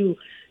over to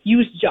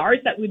use jars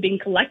that we've been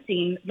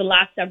collecting the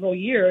last several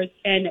years.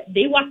 And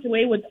they walked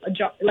away with a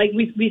jar,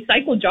 we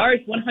recycle jars,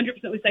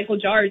 100%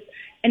 recycled jars.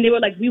 And they were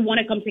like, we want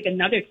to come take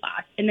another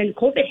class. And then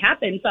COVID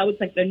happened. So I was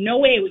like, there's no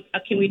way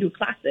can we do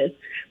classes.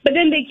 But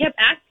then they kept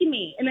asking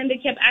me, and then they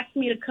kept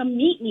asking me to come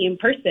meet me in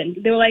person.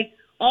 They were like,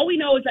 all we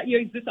know is that you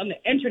exist on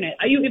the internet.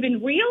 Are you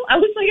even real? I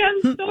was like,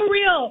 I'm so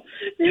real.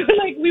 They were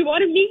like, we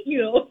want to meet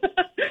you.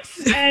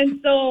 And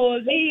so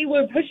they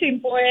were pushing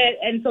for it.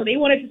 And so they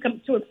wanted to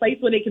come to a place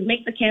where they could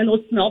make the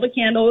candles, smell the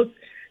candles.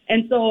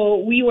 And so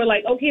we were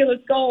like, okay,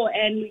 let's go.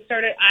 And we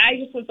started, I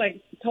just was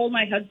told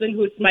my husband,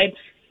 who's my,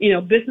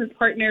 business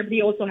partner, but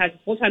he also has a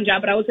full-time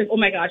job. But I was like, oh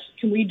my gosh,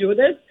 can we do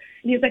this?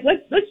 And he's like,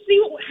 let's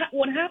see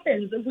what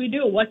happens if we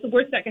do. What's the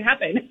worst that can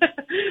happen?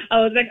 I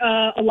was like,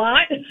 a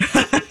lot.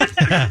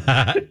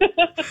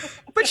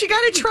 But you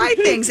got to try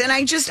things. And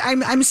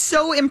I'm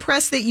so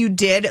impressed that you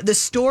did. The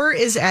store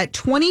is at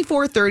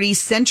 2430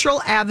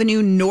 Central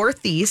Avenue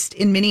Northeast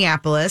in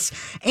Minneapolis.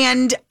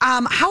 And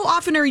how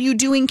often are you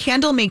doing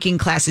candle making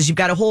classes? You've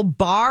got a whole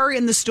bar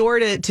in the store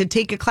to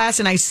take a class,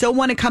 and I so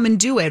want to come and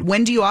do it.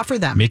 When do you offer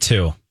them? Me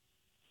too.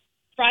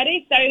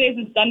 Fridays, Saturdays,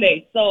 and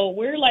Sundays. So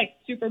we're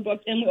super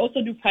booked, and we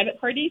also do private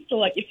parties.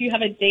 So if you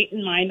have a date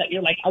in mind that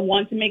you're I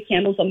want to make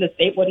candles on this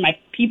date with my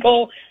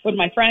people, with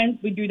my friends,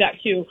 we do that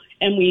too.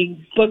 And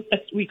we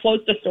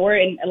close the store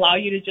and allow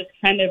you to just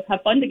kind of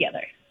have fun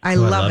together. I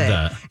love it.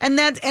 That.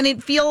 And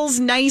it feels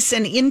nice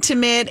and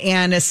intimate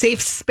and a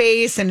safe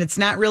space, and it's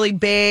not really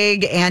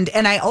big. And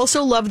I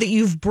also love that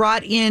you've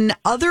brought in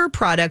other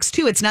products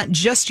too. It's not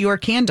just your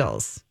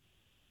candles.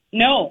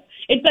 No,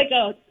 it's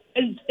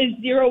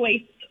a zero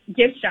waste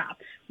gift shop.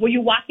 when you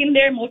walk in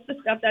there, most of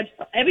the stuff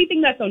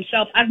everything that's on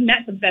shelf, I've met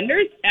the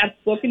vendors, I've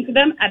spoken to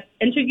them, I've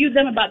interviewed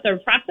them about their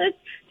process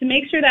to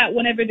make sure that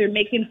whenever they're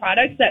making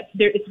products that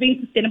it's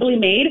being sustainably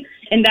made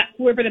and that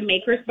whoever the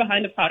makers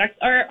behind the products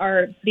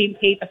are being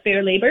paid a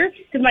fair labor.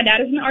 Because my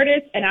dad is an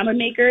artist and I'm a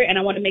maker, and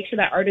I want to make sure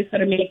that artists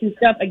that are making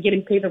stuff are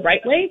getting paid the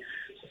right way.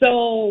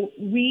 So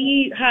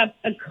we have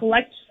a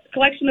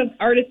collection of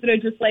artists that are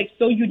just like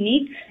so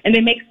unique, and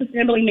they make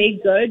sustainably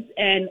made goods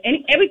and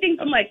everything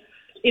from like,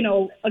 you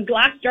know, a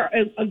glass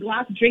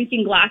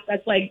drinking glass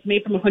that's like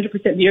made from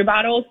 100% beer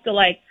bottles to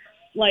like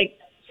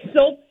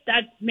soap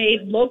that's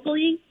made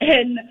locally,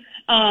 and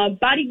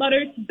body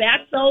butters,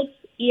 bath salts,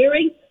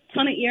 earrings,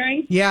 ton of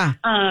earrings. Yeah.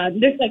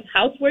 There's like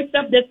houseware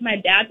stuff. That's my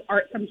dad's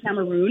art from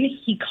Cameroon.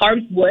 He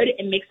carves wood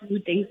and makes new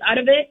things out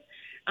of it.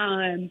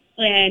 And,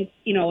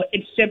 you know,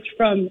 it's shipped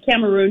from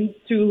Cameroon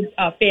to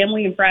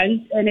family and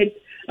friends, and it's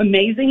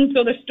amazing.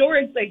 So the store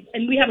is like,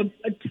 and we have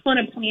a ton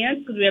of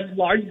plants because we have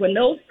large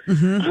windows.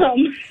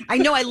 Mm-hmm. I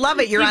know. I love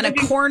it. You're on a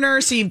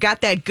corner, so you've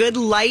got that good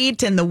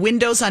light and the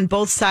windows on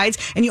both sides.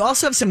 And you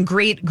also have some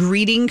great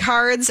greeting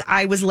cards.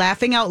 I was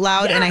laughing out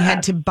loud, and I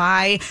had to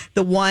buy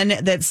the one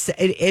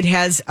it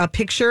has a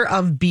picture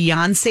of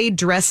Beyonce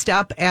dressed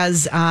up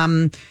as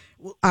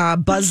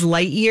Buzz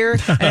Lightyear,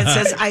 and it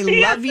says, "I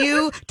love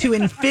you to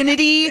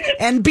infinity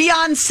and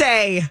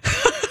Beyonce."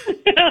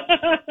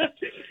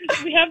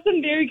 We have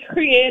some very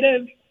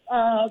creative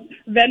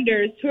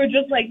vendors who are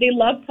just like, they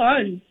love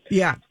puns.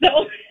 Yeah.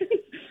 So,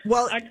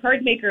 well, our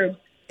card maker.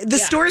 The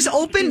store's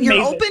open.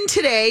 You're open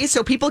today,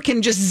 so people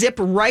can just zip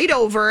right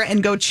over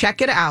and go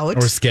check it out.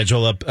 Or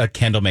schedule a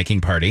candle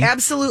making party.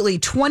 Absolutely.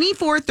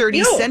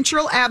 2430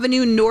 Central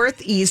Avenue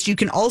Northeast. You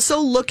can also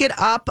look it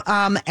up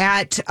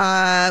at,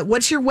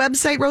 what's your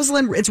website,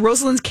 Rosalind? It's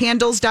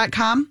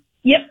rosalindscandles.com?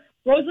 Yep,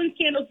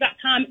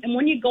 rosalindscandles.com. And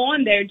when you go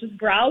on there, just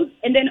browse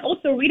and then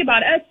also read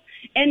about us.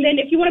 And then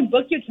if you want to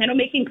book your candle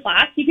making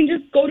class, you can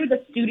just go to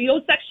the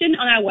studio section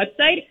on our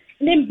website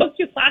and then book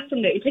your class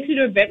from there. It takes you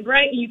to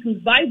Eventbrite, and you can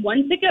buy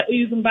one ticket or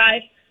you can buy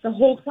the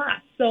whole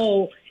class.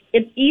 So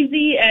it's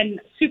easy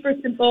and super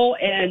simple.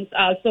 And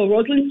so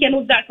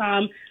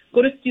rosalindscandles.com,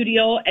 go to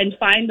studio and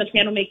find the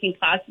candle making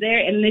class there.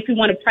 And if you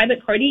want a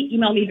private party,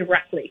 email me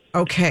directly.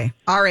 Okay.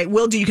 All right.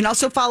 Will do. You can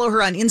also follow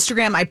her on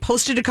Instagram. I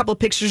posted a couple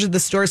pictures of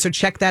the store, so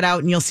check that out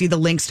and you'll see the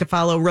links to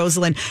follow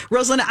Rosalind.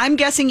 Rosalind, I'm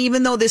guessing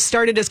even though this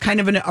started as kind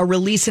of a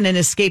release and an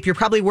escape, you're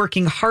probably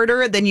working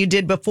harder than you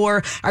did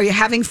before. Are you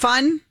having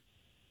fun?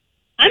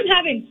 I'm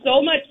having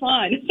so much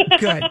fun.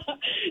 Good.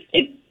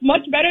 It's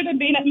much better than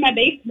being in my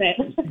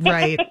basement.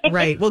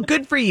 Right. Well,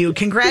 good for you.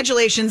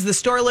 Congratulations. The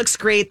store looks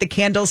great. The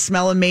candles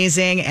smell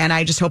amazing. And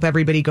I just hope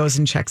everybody goes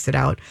and checks it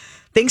out.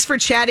 Thanks for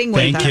chatting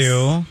with us. Thank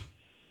you.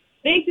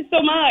 Thank you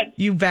so much.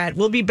 You bet.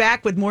 We'll be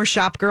back with more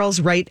Shop Girls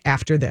right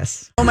after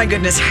this. Oh my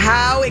goodness.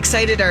 How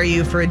excited are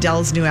you for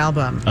Adele's new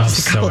album? Oh,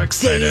 It's a couple so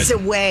excited. days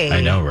away. I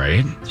know,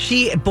 right?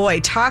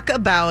 Talk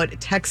about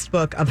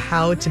textbook of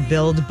how to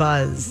build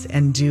buzz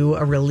and do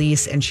a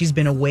release. And she's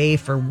been away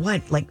for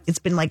it's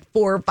been like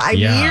 4 or 5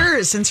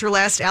 years since her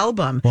last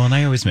album. Well, and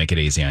I always make it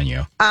easy on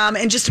you.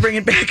 And just to bring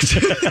it back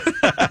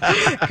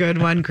to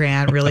good one,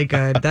 Grant. Really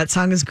good. That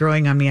song is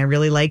growing on me. I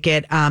really like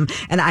it. And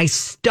I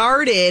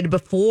started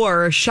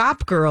before Shop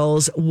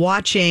Girls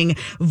watching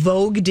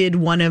Vogue did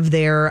one of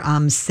their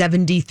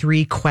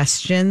 73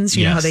 questions.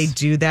 You know how they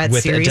do that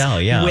with series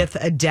Adele, with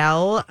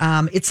Adele.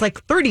 It's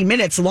like 30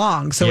 minutes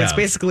long, so it's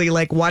basically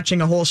like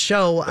watching a whole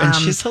show. And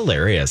she's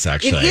hilarious,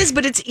 actually. It is,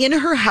 but it's in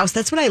her house.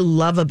 That's what I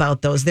love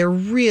about those. They're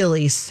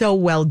really so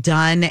well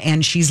done,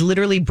 and she's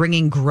literally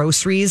bringing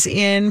groceries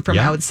in from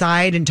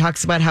outside and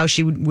talks about how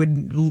she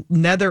would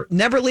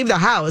never leave the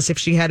house if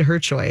she had her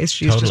choice.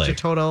 She's just a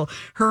total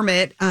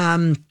hermit.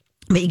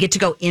 But you get to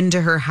go into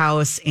her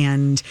house,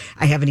 and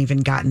I haven't even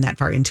gotten that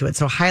far into it.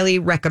 So highly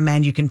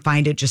recommend. You can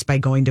find it just by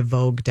going to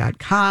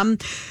Vogue.com.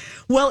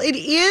 Well, it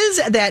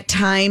is that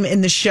time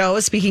in the show,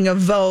 speaking of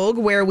Vogue,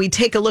 where we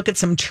take a look at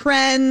some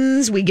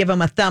trends. We give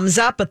them a thumbs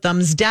up, a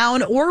thumbs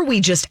down, or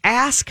we just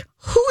ask,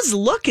 whose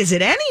look is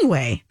it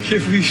anyway? I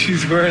can't believe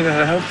she's wearing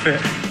that outfit.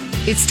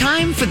 It's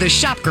time for the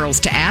Shop Girls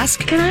to ask,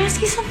 Can I ask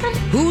you something?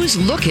 whose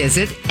look is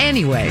it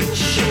anyway?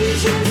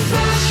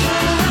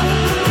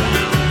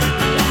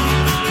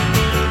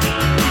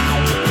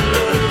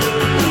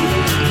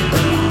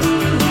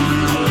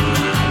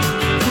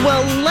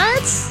 Well,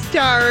 let's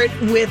start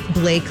with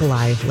Blake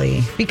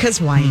Lively, because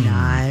why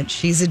not?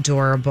 She's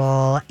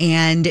adorable,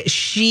 and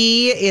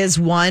she is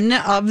one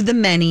of the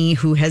many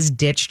who has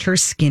ditched her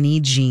skinny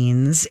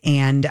jeans.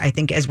 And I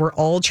think as we're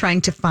all trying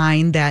to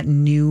find that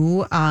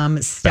new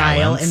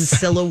style and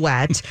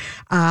silhouette,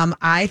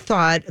 I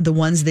thought the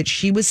ones that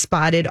she was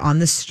spotted on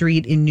the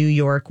street in New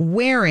York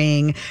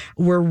wearing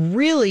were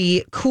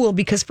really cool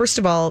because, first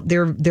of all,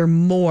 they're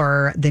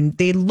more than,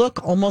 they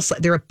look almost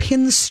like they're a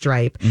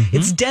pinstripe.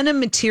 It's denim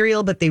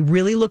material, but they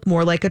really look look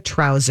more like a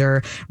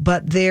trouser,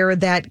 but they're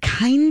that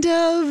kind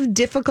of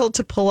difficult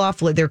to pull off.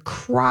 They're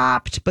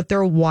cropped, but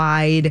they're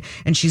wide,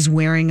 and she's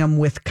wearing them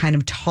with kind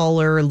of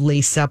taller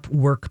lace-up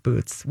work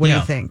boots. What do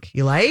you think?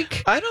 You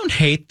like? I don't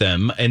hate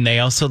them, and they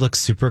also look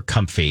super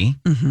comfy.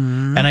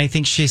 And I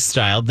think she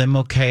styled them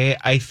okay.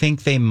 I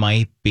think they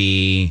might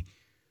be...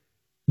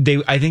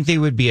 I think they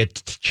would be a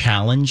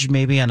challenge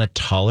maybe on a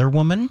taller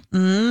woman.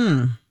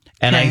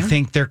 And I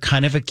think they're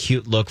kind of a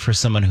cute look for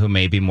someone who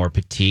may be more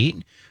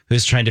petite,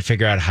 who's trying to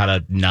figure out how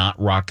to not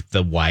rock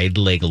the wide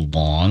leg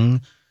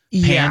long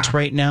pant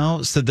right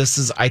now. So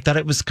I thought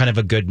it was kind of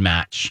a good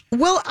match.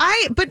 Well,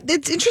 but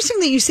it's interesting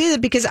that you say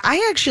that, because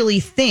I actually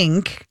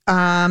think,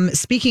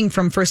 speaking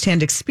from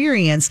firsthand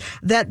experience,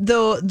 that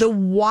the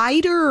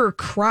wider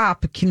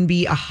crop can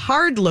be a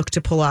hard look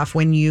to pull off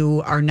when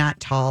you are not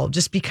tall,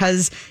 just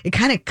because it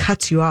kind of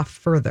cuts you off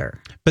further.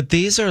 But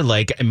these are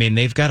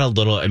they've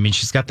got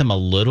she's got them a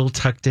little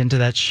tucked into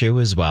that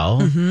shoe as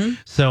well.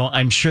 So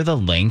I'm sure the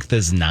length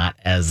is not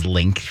as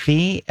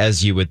lengthy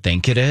as you would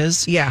think it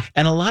is. Yeah.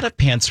 And a lot of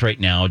pants right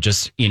now,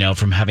 just,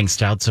 from having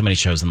styled so many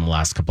shows in the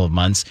last couple of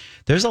months,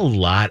 there's a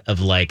lot of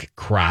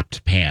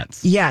cropped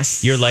pants.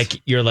 Yes. You're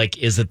like,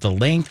 is it the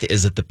length?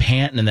 Is it the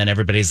pant? And then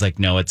everybody's like,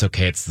 no, it's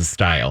okay. It's the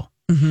style.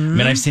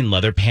 I've seen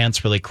leather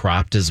pants really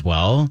cropped as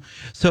well.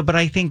 So, but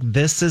I think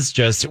this is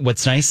just,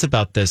 what's nice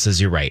about this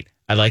is, you're right.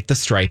 I like the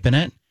stripe in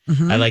it.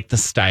 I like the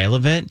style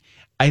of it.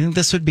 I think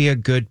this would be a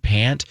good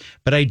pant,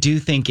 but I do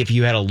think if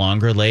you had a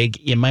longer leg,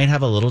 you might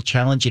have a little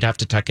challenge. You'd have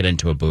to tuck it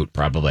into a boot,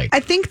 probably. I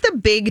think the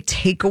big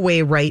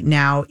takeaway right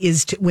now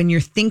is when you're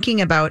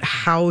thinking about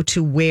how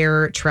to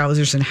wear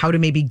trousers and how to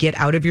maybe get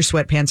out of your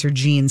sweatpants or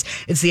jeans,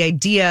 it's the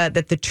idea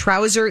that the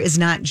trouser is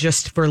not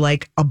just for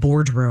a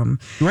boardroom.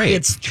 Right.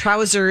 It's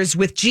trousers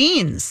with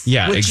jeans.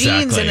 Yeah, with exactly.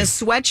 jeans and a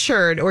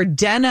sweatshirt or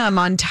denim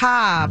on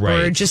top,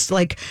 or Right. just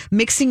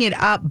mixing it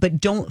up,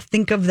 but don't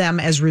think of them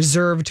as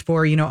reserved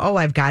for,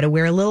 I've got to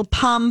wear a little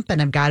pump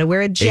and I've got to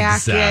wear a jacket.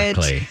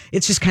 Exactly.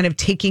 It's just kind of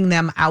taking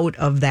them out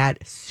of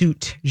that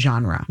suit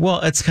genre.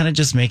 Well, it's kind of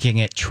just making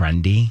it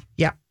trendy.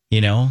 Yep. You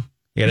got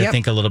to Yep.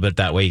 think a little bit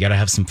that way. You got to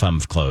have some fun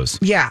with clothes.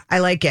 Yeah, I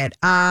like it.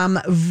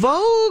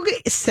 Vogue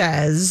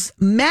says,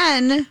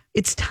 men,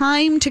 it's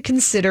time to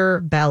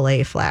consider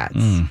ballet flats.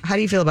 How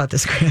do you feel about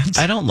this, Grant?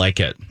 I don't like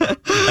it.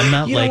 I'm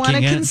not You don't want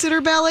liking to it. consider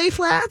ballet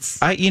flats?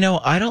 I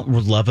don't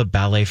love a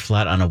ballet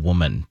flat on a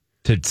woman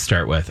to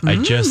start with. I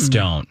just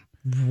don't.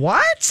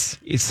 What?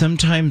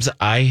 Sometimes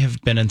I have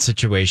been in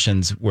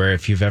situations where,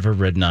 if you've ever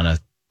ridden on a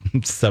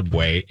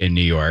subway in New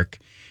York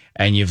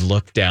and you've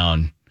looked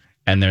down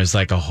and there's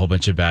a whole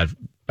bunch of bad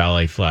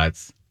ballet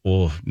flats.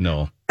 Oh,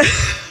 no.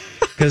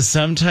 Because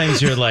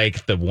sometimes you're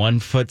the one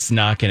foot's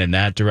knocking in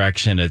that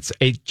direction.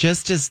 It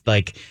just is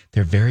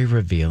they're very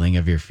revealing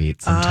of your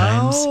feet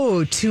sometimes.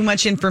 Oh, too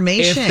much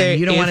information.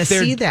 You don't want to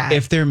see that.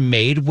 If they're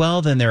made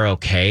well, then they're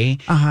okay.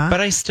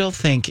 But I still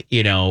think,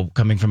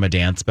 coming from a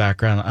dance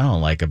background, I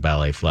don't like a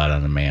ballet flat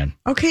on a man.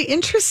 Okay,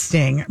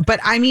 interesting. But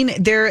I mean,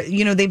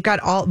 they've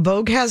got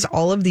Vogue has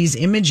all of these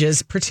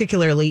images,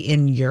 particularly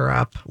in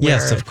Europe.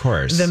 Yes, where of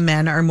course. The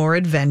men are more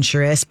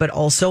adventurous, but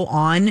also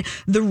on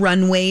the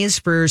runways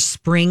for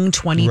spring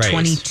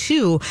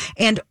 2022. Right.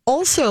 And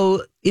also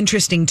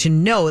interesting to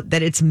note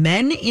that it's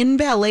men in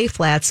ballet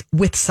flats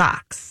with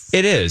socks.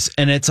 It is.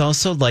 And it's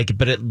also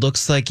but it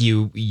looks like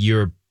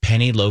your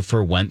penny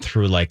loafer went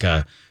through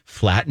a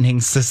flattening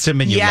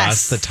system and you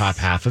lost the top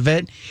half of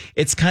it.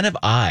 It's kind of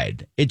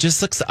odd. It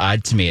just looks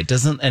odd to me. It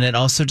doesn't, and it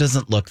also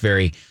doesn't look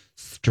very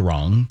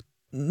strong.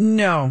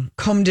 No.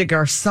 Comme des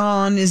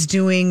Garçons is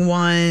doing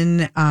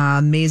one.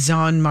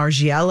 Maison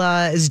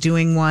Margiela is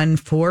doing one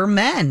for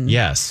men.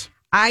 Yes.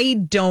 I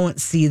don't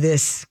see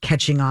this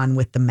catching on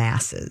with the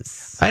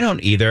masses. I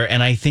don't either.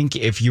 And I think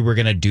if you were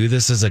going to do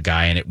this as a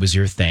guy and it was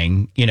your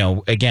thing,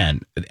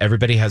 again,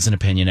 everybody has an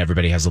opinion.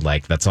 Everybody has a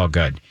like. That's all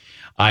good.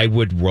 I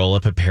would roll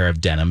up a pair of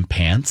denim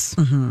pants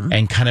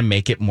and kind of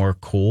make it more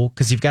cool,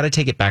 because you've got to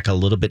take it back a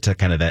little bit to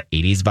kind of that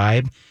 80s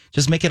vibe.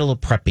 Just make it a little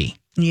preppy.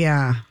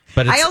 Yeah.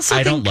 But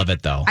I don't love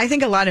it, though. I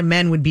think a lot of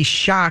men would be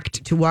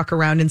shocked to walk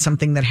around in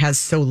something that has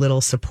so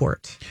little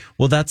support.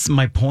 Well, that's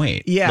my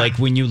point. Yeah.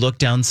 When you look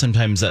down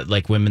sometimes at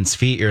women's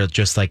feet, you're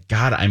just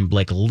God, I'm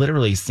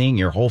literally seeing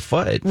your whole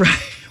foot. Right.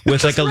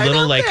 With Just a right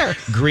little there.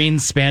 green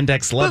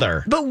spandex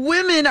leather. But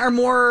women are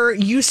more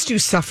used to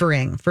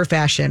suffering for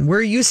fashion.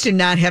 We're used to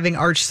not having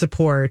arch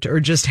support or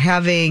just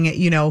having,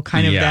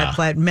 kind of that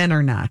flat. Men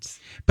are not.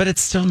 But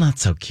it's still not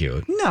so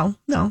cute. No,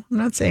 I'm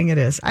not saying it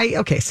is.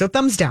 Okay, so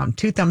thumbs down,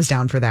 2 thumbs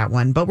down for that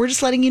one. But we're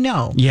just letting you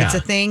know. Yeah, it's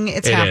a thing.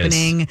 It's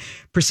happening. Is.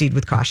 Proceed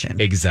with caution.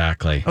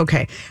 Exactly.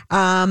 Okay.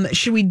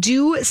 Should we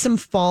do some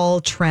fall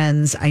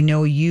trends? I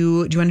know do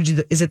you want to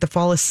do is it the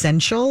fall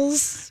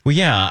essentials? Well,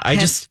 yeah,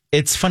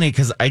 it's funny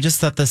because I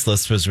just thought this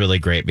list was really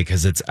great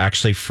because it's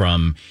actually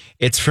from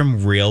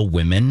real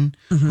women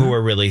who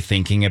are really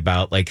thinking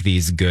about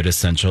these good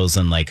essentials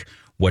and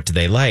what do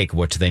they like?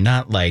 What do they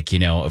not like?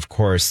 Of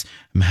course,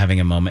 I'm having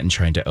a moment and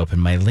trying to open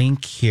my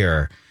link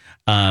here.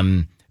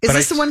 Is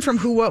this the one from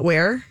Who, What,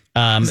 Where?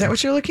 Is that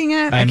what you're looking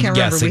at? I can't remember.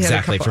 Yes,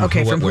 exactly. From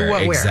Who What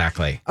Wear.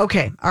 Exactly.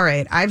 Okay. All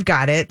right. I've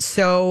got it.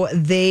 So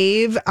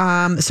they've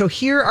so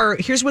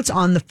here's what's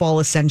on the fall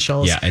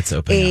essentials. Yeah, it's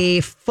open.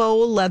 A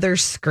faux leather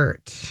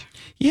skirt.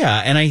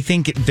 Yeah, and I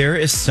think there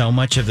is so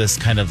much of this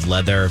kind of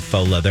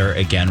faux leather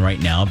again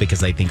right now,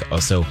 because I think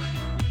also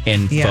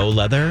in faux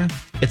leather,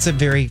 it's a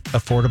very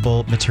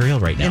affordable material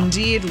right now.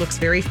 Indeed, looks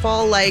very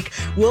fall-like.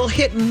 We'll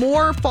hit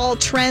more fall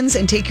trends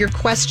and take your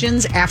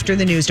questions after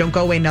the news. Don't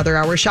go away. Another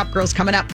hour. Shop Girls coming up.